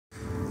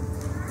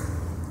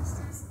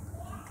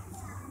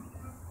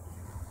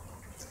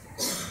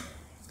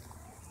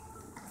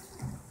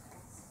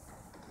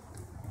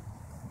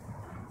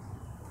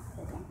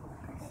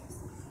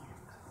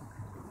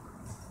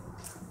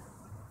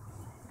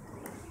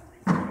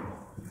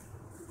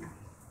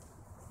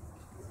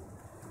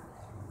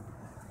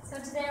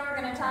today we're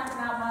going to talk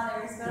about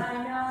mothers, but I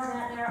know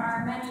that there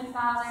are many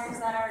fathers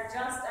that are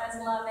just as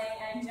loving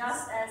and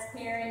just as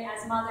caring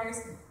as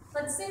mothers.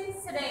 But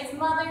since today's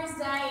Mother's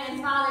Day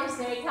and Father's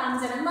Day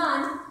comes in a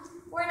month,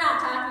 we're not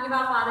talking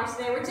about fathers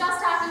today. We're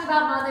just talking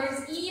about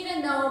mothers,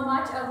 even though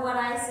much of what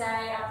I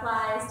say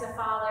applies to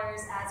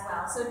fathers as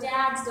well. So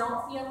dads,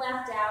 don't feel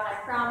left out. I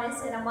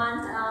promise in a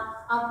month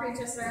I'll preach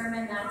a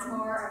sermon that's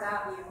more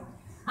about you.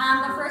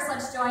 But first,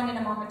 let's join in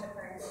a moment of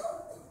prayer.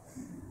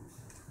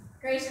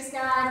 Gracious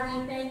God,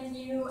 we thank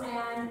you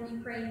and we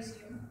praise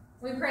you.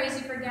 We praise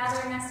you for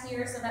gathering us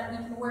here so that we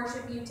can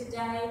worship you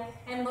today.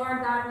 And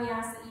Lord God, we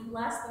ask that you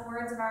bless the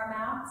words of our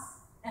mouths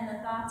and the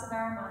thoughts of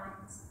our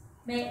minds.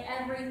 May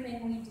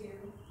everything we do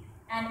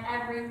and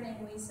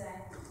everything we say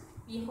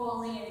be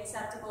holy and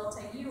acceptable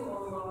to you,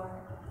 O Lord,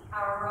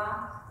 our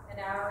rock and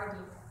our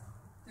Redeemer.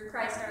 Through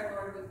Christ our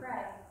Lord we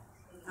pray.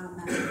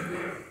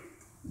 Amen.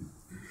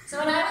 So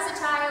when I was a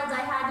child,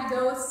 I had to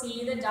go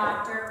see the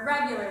doctor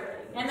regularly.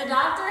 And the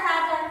doctor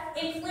had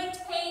to inflict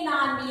pain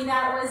on me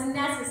that was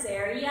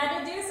necessary. He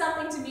had to do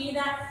something to me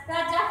that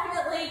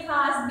definitely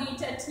caused me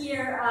to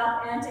tear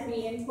up and to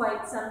be in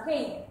quite some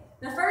pain.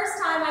 The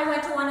first time I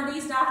went to one of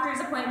these doctor's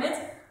appointments,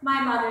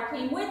 my mother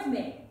came with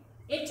me.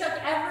 It took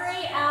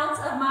every ounce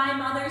of my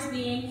mother's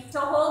being to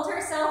hold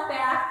herself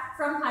back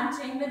from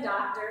punching the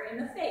doctor in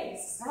the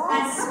face.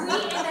 As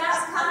sweet and as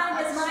kind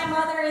as my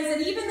mother is,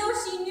 and even though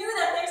she knew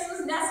that this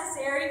was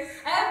necessary,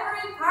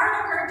 every part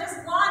of her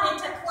just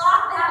wanted to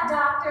clock that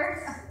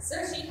doctor, so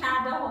she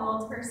had to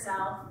hold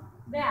herself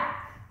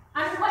back.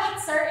 I'm quite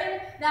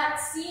certain that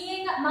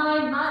seeing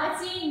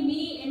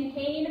me in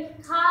pain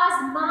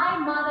caused my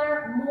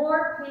mother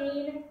more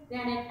pain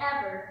than it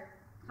ever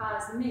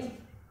caused me.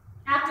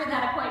 After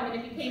that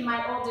appointment, it became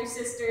my older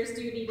sister's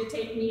duty to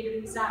take me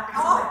to these doctor's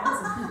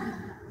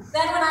appointments.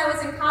 Then when I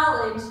was in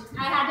college,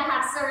 I had to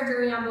have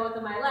surgery on both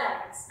of my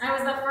legs. I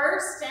was the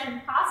first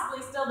and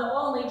possibly still the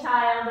only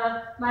child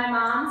of my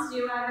mom's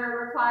to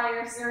ever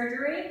require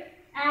surgery.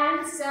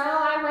 And so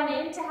I went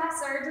in to have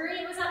surgery.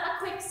 It was a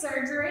quick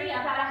surgery,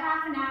 about a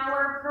half an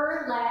hour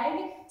per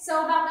leg.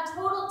 So about the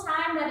total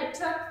time that it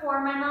took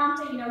for my mom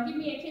to, give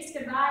me a kiss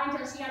goodbye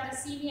until she got to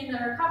see me in the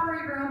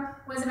recovery room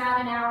was about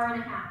an hour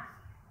and a half.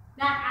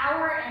 That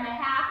hour and a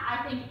half,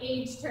 I think,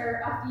 aged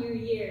her a few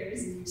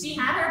years. She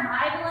had her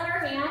Bible in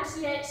her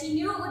hand. She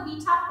knew it would be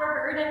tough for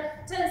her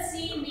to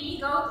see me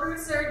go through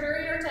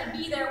surgery or to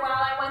be there while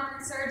I went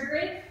through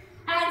surgery.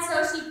 And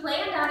so she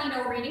planned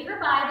on, reading her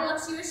Bible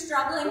if she was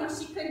struggling, but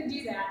she couldn't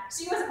do that.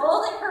 She was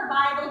holding her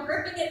Bible,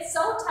 gripping it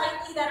so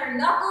tightly that her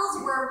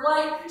knuckles were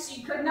white.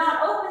 She could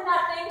not open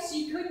that thing.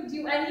 She couldn't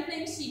do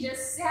anything. She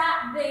just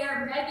sat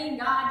there begging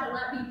God to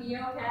let me be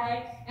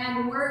okay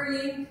and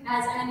worrying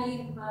as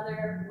any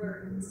mother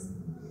worries.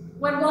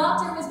 When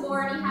Walter was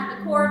born, he had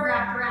the cord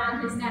wrapped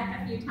around his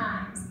neck a few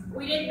times.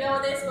 We didn't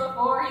know this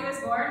before he was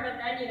born, but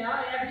then,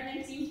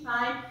 everything seemed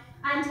fine.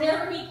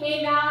 Until he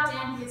came out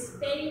and his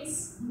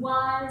face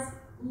was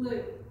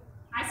blue.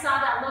 I saw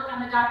that look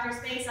on the doctor's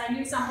face. I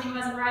knew something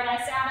wasn't right. I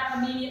sat up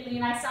immediately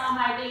and I saw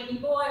my baby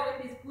boy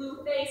with his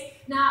blue face,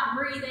 not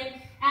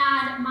breathing,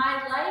 and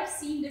my life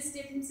seemed to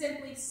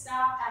simply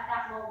stop at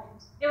that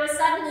moment. It was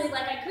suddenly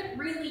like I couldn't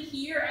really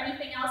hear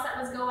anything else that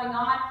was going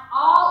on.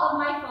 All of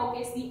my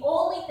focus, the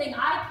only thing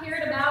I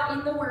cared about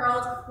in the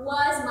world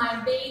was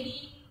my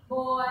baby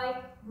boy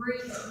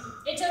breathing.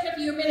 It took a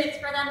few minutes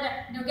for them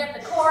to get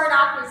the cord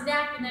off his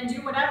neck and then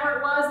do whatever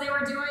it was they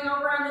were doing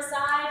over on the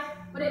side,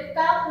 but it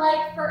felt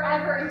like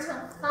forever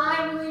until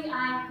finally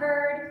I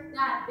heard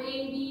that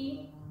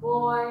baby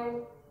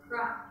boy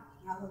cry.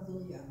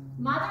 Hallelujah.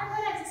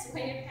 Motherhood has this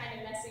way of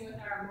kind of messing with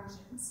our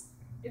emotions.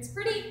 It's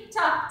pretty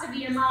tough to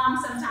be a mom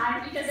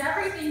sometimes because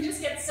everything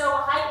just gets so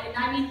heightened.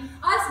 I mean,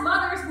 us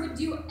mothers would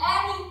do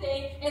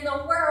anything in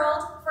the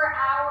world for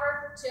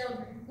our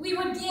children. We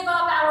would give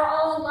up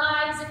our own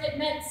lives if it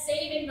meant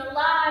saving the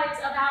lives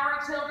of our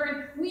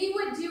children. We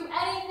would do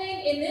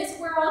anything in this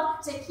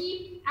world to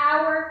keep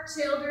our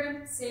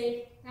children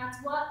safe. That's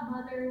what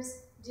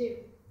mothers do.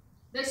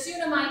 The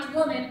Shunammite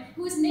woman,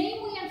 whose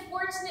name we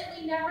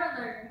unfortunately never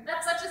learned.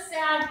 That's such a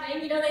sad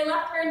thing. They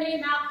left her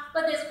name out.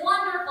 But this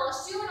wonderful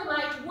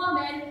Shunammite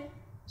woman,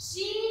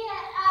 she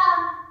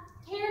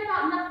cared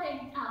about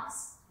nothing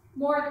else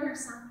more than her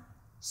son.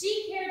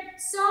 She cared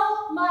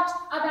so much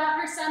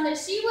about her son that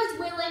she was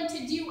willing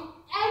to do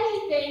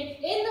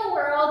anything in the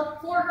world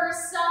for her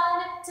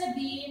son to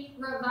be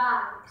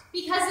revived.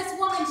 Because this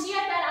woman, she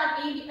had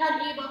been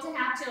unable to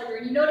have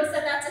children. You notice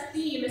that that's a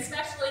theme,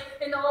 especially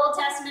in the Old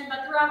Testament,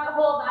 but throughout the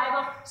whole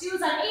Bible. She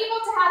was unable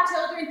to have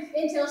children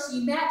until she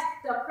met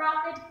the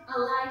prophet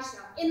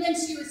Elisha. And then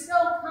she was so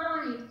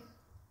kind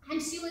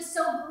and she was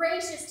so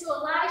gracious to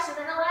Elisha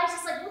that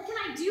Elisha's like, what can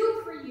I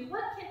do for you?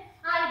 What can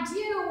I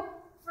do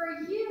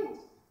for you?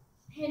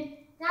 And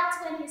that's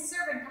when his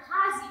servant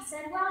Gehazi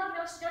said, well,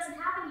 she doesn't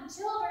have any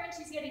children.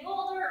 She's getting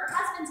older. Her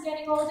husband's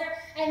getting older.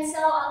 And so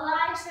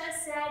Elisha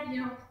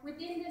said,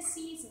 within this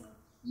season,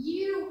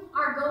 you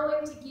are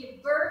going to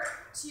give birth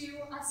to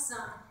a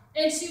son.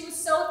 And she was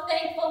so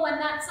thankful when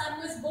that son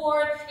was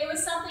born. It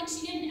was something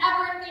she didn't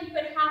ever think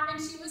would happen.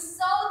 She was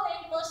so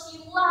thankful, she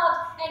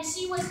loved, and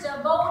she was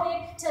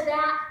devoted to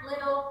that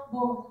little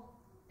boy.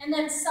 And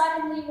then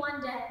suddenly one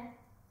day,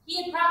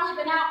 he had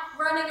probably been out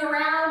running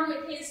around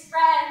with his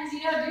friends,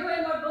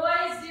 doing what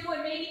boys do,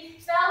 and maybe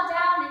fell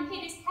down and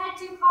hit his head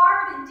too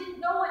hard and didn't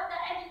know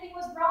that anything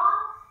was wrong.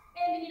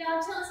 And,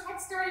 until his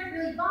head started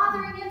really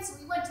bothering him, so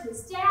he went to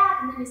his dad,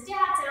 and then his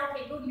dad said,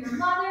 okay, go to your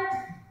mother.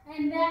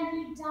 And then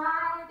he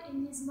died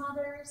in his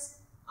mother's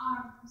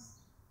arms.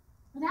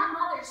 And that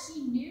mother,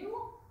 she knew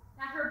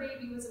that her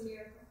baby was a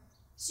miracle.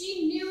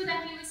 She knew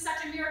that he was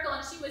such a miracle,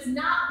 and she was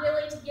not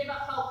willing to give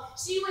up hope.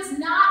 She was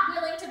not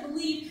willing to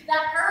believe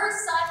that her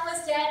son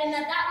was dead and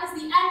that was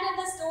the end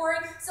of the story.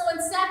 So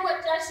instead,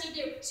 what does she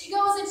do? She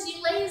goes and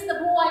she lays the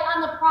boy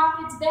on the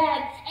prophet's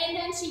bed, and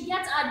then she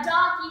gets a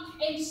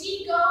donkey, and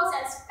she goes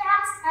as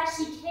fast as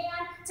she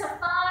can to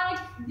find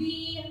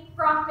the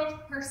prophet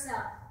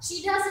herself.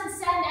 She doesn't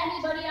send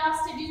anybody else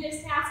to do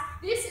this task.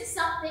 This is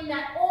something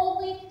that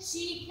only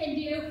she can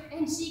do.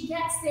 And she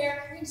gets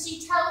there and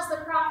she tells the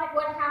prophet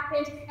what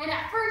happened. And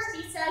at first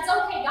he says,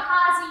 okay,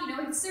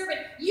 Gehazi, his servant,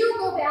 you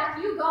go back,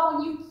 you go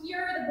and you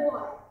cure the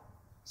boy.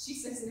 She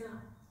says, no.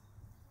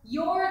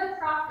 You're the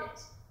prophet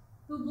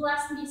who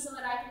blessed me so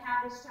that I could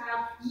have this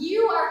child.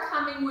 You are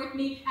coming with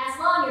me as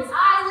long as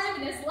I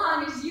live and as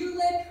long as you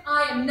live.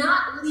 I am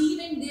not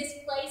leaving this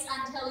place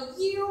until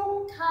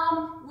you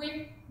come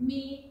with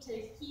me to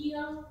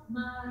heal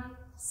my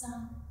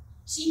son.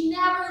 She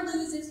never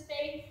loses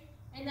faith.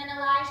 And then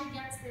Elijah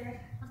gets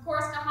there. Of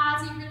course,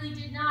 Gehazi really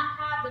did not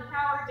have the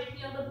power to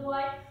heal the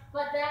boy,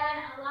 but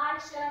then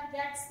Elisha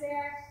gets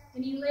there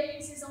and he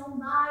lays his own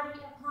body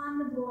upon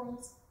the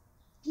boy's.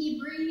 He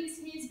breathes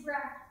his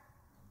breath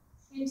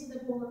into the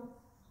boy,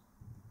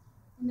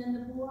 and then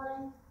the boy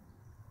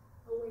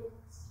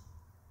awakes.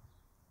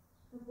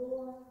 The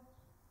boy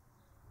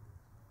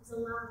is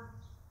alive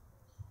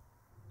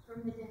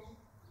from the dead.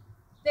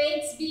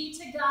 Thanks be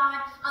to God,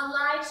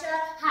 Elisha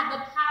had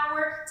the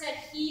power to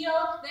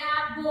heal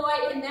that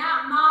boy, and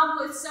that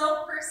mom was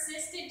so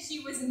persistent.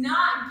 She was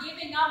not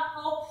giving up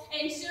hope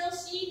until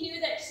she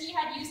knew that she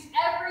had used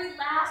every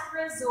last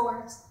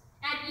resort.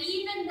 And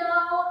even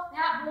though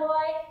that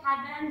boy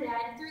had been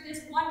dead, through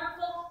this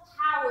wonderful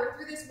power,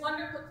 through this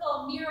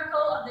wonderful miracle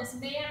of this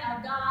man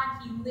of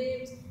God, he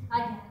lived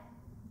again.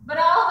 But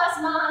all of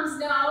us moms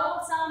know,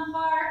 some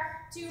far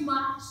too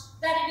much,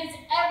 that it is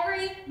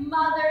every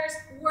mother's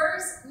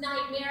worst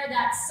nightmare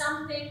that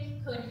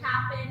something could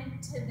happen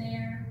to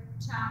their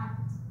child.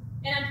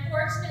 And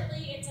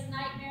unfortunately, it's a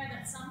nightmare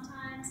that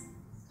sometimes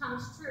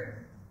comes true.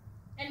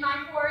 In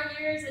my 4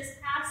 years as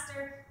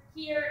pastor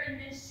here in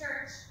this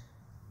church,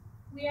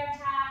 we have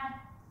had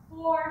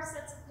 4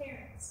 sets of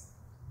parents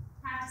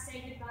have to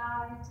say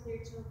goodbye to their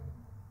children.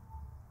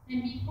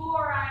 And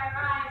before I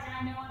arrived,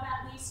 I know of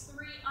at least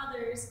 3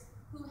 others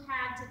who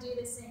had to do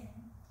the same.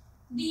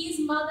 These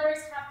mothers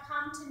have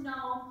come to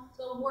know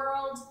the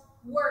world's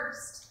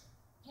worst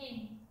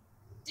pain.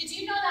 Did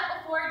you know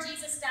that before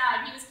Jesus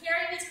died, he was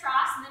carrying his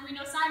cross, and then we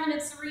know Simon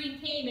of Cyrene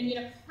came and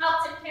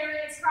helped him carry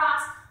his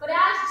cross. But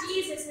as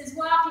Jesus is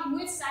walking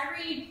with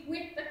Cyrene,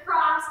 with the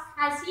cross,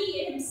 as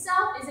he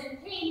himself is in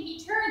pain,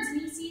 he turns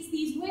and he sees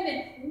these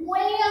women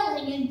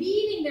wailing and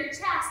beating their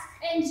chest.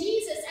 And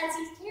Jesus, as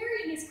he's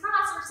carrying his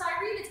cross, or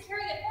Cyrene is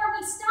carrying it for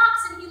him, he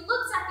stops and he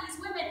looks at these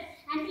women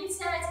and he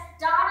says,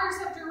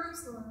 "Daughters of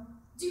Jerusalem,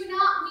 do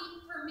not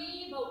weep for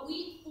me, but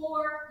weep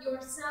for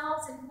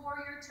yourselves and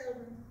for your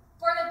children.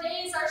 For the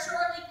days are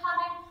surely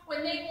coming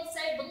when they will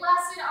say,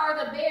 blessed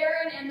are the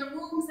barren and the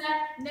wombs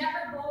that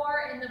never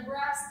bore and the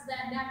breasts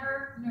that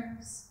never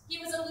nurse." He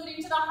was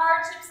alluding to the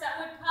hardships that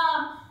would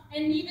come,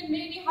 and even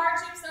maybe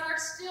hardships that are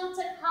still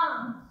to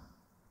come,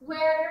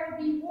 where there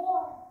would be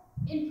war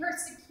and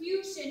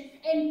persecution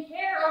and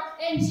peril.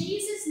 And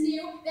Jesus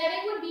knew that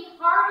it would be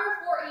harder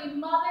for a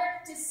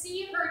mother to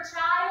see her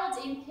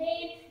child in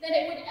pain than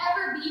it would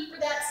ever be for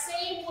that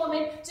same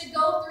woman to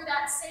go through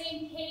that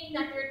same pain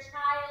that their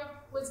child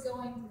was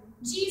going through.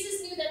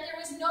 Jesus knew that there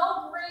was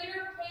no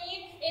greater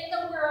pain in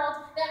the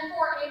world than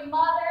for a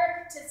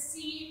mother to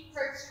see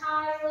her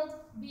child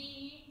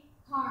be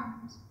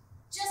harmed.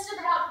 Just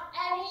about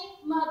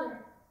any mother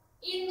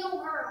in the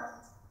world,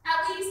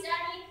 at least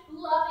any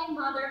loving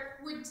mother,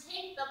 would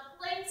take the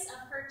place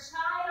of her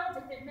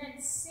child if it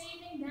meant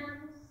saving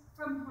them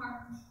from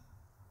harm.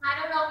 I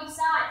don't know if you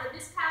saw it, but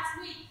this past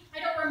week, I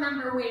don't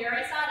remember where,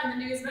 I saw it in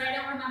the news, but I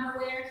don't remember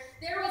where,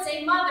 there was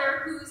a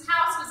mother whose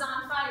house was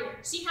on fire.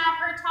 She had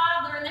her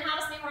toddler in the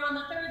house. They were on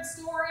the 3rd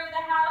story of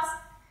the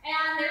house,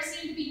 and there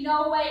seemed to be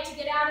no way to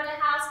get out of the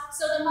house,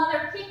 so the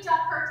mother picked up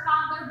her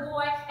toddler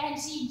boy, and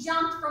she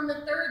jumped from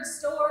the 3rd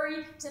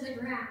story to the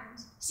ground.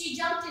 She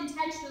jumped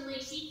intentionally.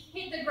 She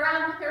hit the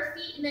ground with her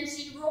feet, and then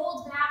she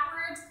rolled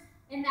backwards,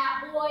 and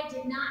that boy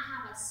did not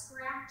have a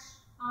scratch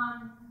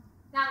on him.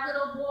 That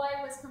little boy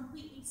was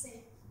completely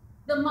safe.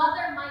 The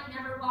mother might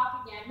never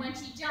walk again. When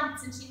she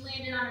jumped and she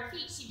landed on her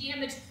feet, she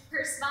damaged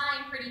her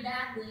spine pretty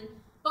badly.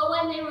 But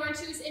when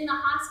she was in the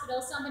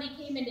hospital, somebody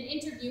came in to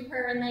interview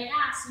her and they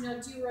asked,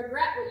 do you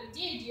regret what you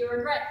did? Do you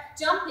regret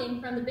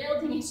jumping from the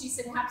building? And she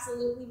said,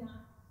 absolutely not.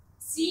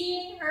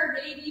 Seeing her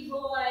baby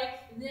boy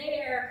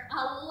there,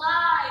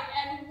 alive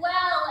and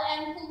well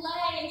and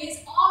playing is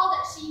all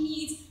that she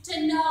needs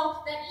to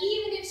know that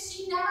even if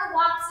she never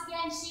walks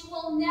again, she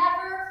will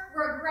never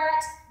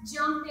regret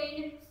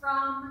jumping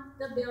from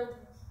the building.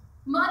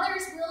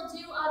 Mothers will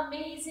do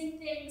amazing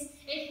things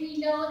if we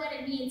know that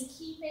it means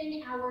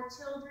keeping our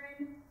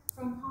children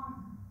from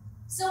harm.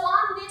 So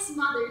on this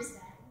Mother's Day,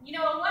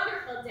 a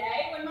wonderful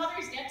day when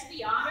mothers get to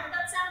be honored,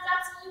 that sounds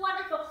absolutely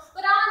wonderful.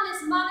 But on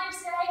this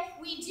Mother's Day,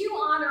 we do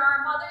honor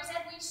our mothers,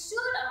 and we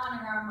should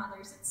honor our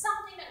mothers. It's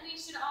something that we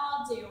should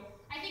all do.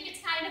 I think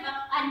it's kind of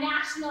a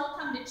national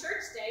come to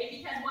church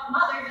day, because what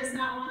mother does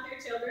not want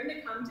their children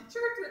to come to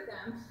church with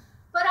them?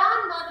 But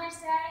on Mother's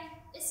Day,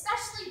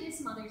 especially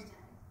this Mother's Day,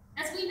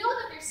 as we know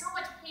that there's so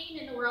much pain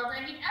in the world,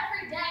 every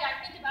day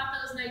I think about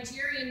those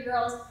Nigerian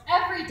girls.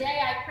 Every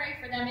day I pray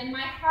for them, and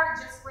my heart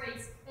just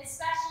breaks,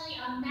 especially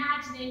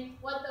imagining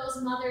what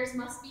those mothers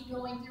must be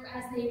going through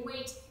as they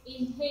wait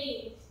in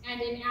pain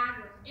and in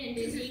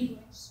anguish.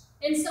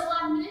 And so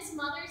on this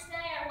Mother's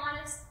Day, I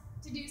want us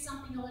to do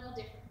something a little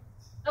different.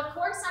 Of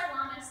course, I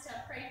want us to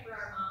pray for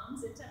our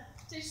moms and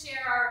to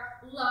share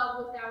our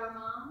love with our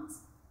moms.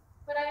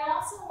 But I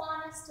also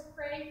want us to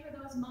pray for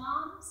those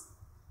moms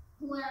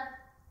who have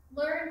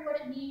learned what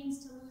it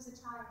means to lose a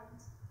child.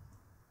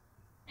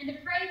 And to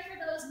pray for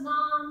those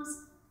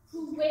moms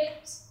who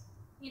wait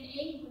in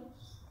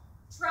anguish,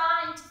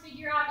 trying to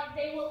figure out if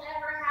they will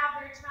ever have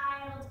their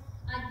child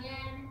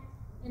again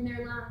in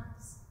their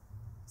lives.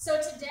 So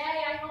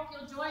today, I hope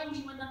you'll join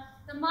me when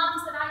the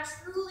moms that I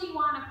truly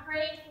want to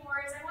pray for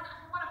is I want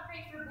to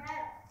pray for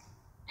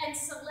Bev and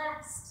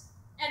Celeste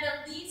and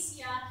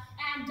Alicia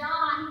and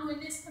Dawn, who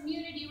in this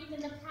community within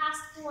the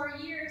past 4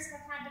 years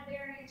have had to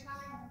bury a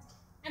child.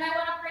 And I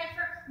want to pray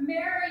for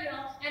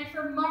Mariel and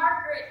for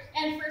Margaret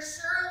and for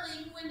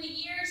Shirley, who in the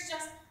years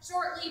just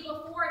shortly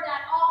before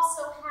that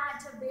also had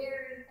to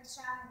bury a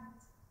child.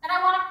 And I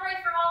want to pray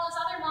for all those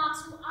other moms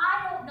who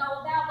I don't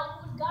know about, but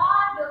who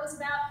God knows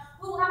about,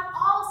 who have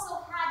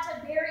also had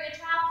to bury a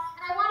child.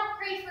 And I want to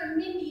pray for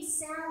Mindy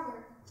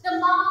Sauer, the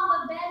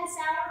mom of Ben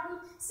Sauer, who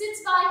sits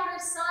by her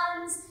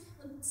son's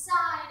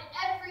side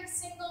every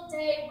single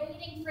day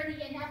waiting for the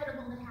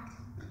inevitable to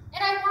happen. And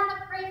I want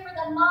to pray for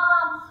the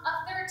mom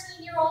of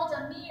 13-year-old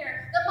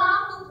Amir, the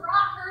mom who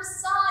brought her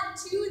son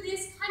to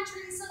this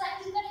country so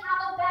that he could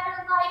have a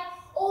better life,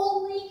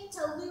 only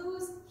to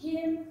lose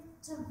him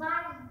to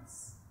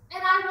violence.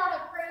 And I want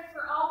to pray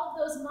for all of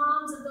those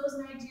moms of those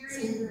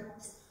Nigerian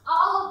girls,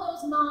 all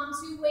of those moms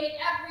who wait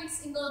every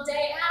single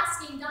day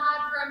asking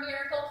God for a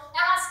miracle,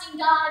 asking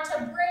God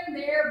to bring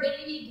their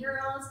baby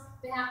girls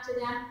back to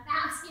them,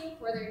 asking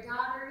for their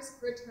daughter's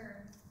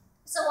return.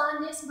 So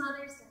on this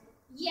Mother's Day,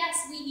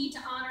 yes, we need to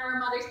honor our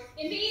mothers.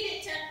 It made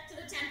it to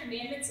the 10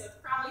 Commandments, so it's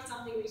probably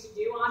something we should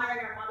do.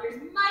 Honoring our mothers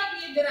might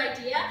be a good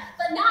idea.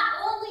 But not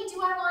only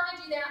do I want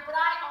to do that, but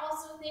I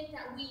also think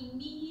that we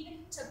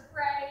need to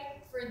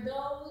pray for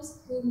those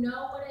who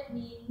know what it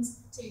means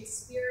to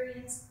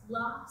experience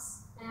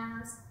loss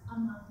as a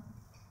mother.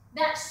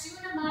 That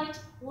Shunammite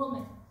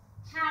woman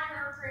had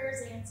her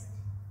prayers answered.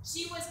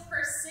 She was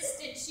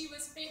persistent, she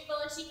was faithful,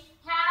 and she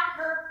had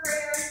her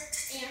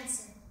prayers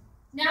answered.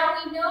 Now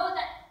we know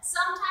that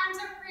sometimes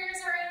our prayers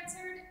are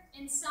answered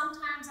and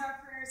sometimes our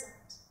prayers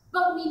aren't.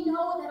 But we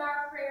know that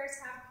our prayers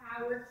have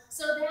power.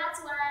 So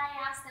that's why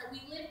I ask that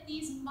we lift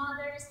these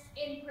mothers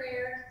in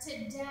prayer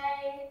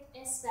today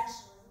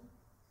especially.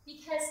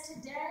 Because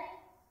today,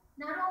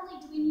 not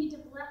only do we need to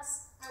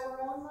bless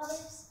our own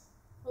mothers,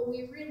 but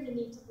we really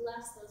need to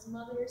bless those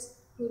mothers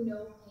who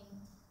know pain.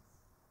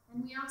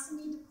 And we also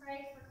need to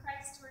pray for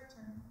Christ to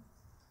return.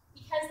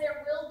 Because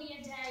there will be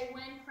a day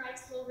when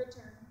Christ will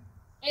return.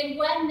 And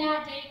when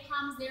that day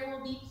comes, there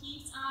will be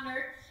peace on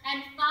earth.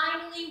 And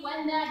finally,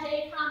 when that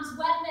day comes,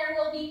 when there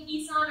will be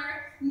peace on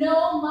earth,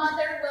 no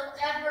mother will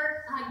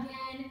ever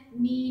again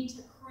need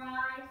to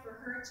cry for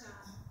her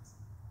child.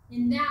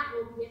 And that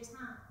will be a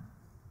time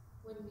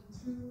when we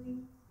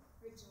truly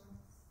rejoice.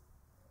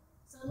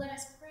 So let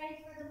us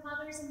pray for the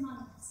mothers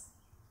among us,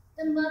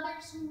 the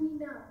mothers who we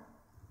know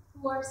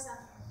who are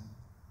suffering,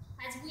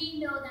 as we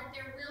know that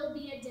there will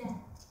be a day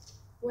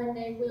when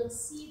they will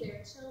see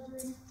their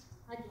children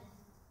again.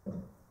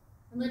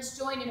 And let's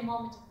join in a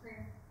moment of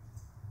prayer.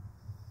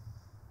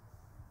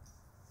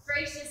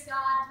 Gracious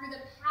God, through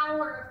the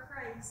power of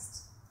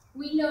Christ,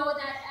 we know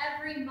that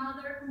every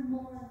mother who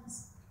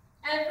mourns,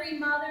 every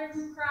mother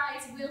who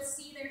cries will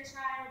see their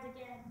child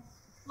again.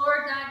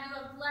 Lord God, you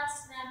have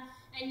blessed them,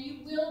 and you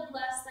will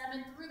bless them,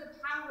 and through the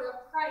power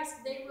of Christ,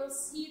 they will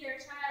see their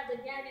child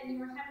again in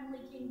your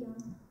heavenly kingdom.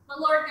 But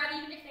Lord God,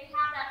 even if they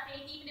have that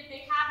faith, even if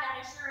they have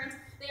that assurance,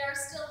 they are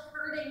still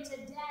hurting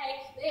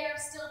today. They are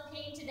still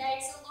pain today.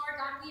 So Lord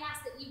God, we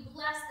ask that you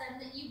bless them,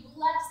 that you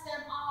bless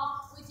them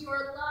all with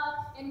your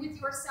love and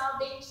with your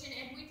salvation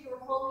and with your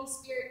Holy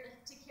Spirit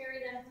to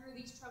carry them through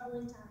these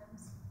troubling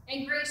times.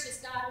 And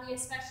gracious God, we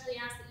especially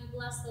ask that you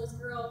bless those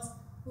girls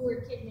who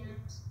were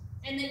kidnapped,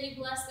 and that you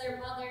bless their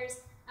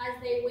mothers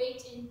as they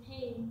wait in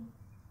pain,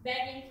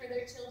 begging for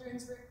their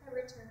children's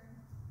return.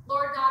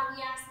 Lord God,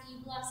 we ask that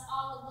you bless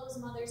all of those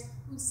mothers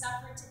who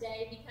suffer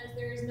today, because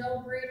there is no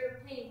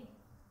greater pain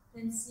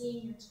than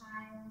seeing your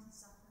child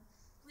suffer.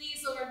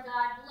 Please, Lord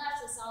God,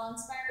 bless us all,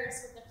 inspire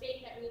us with the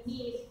faith that we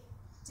need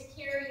to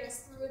carry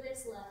us through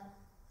this life,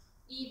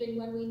 even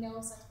when we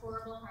know such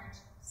horrible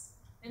hardships.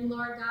 And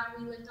Lord God,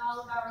 we lift all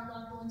of our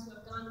loved ones who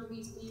have gone through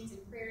these meetings in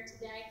prayer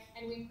today,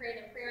 and we pray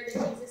the prayer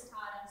that Jesus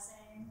taught us,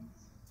 saying,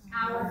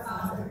 Our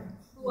Father,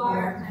 who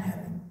art in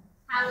heaven,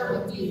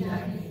 hallowed be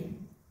thy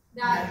name.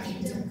 Thy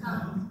kingdom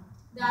come,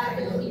 thy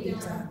will be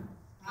done,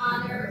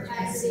 on earth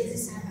as it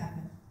is in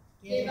heaven.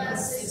 Give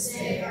us this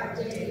day our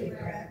daily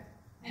bread,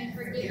 and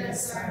forgive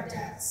us our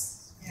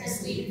debts,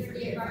 as we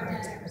forgive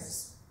our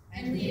debtors.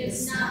 And lead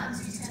us not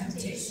into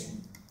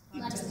temptation,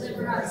 but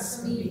deliver us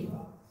from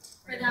evil.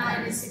 For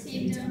thine is the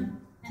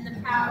kingdom, and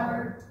the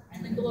power,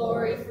 and the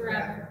glory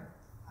forever.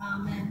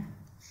 Amen.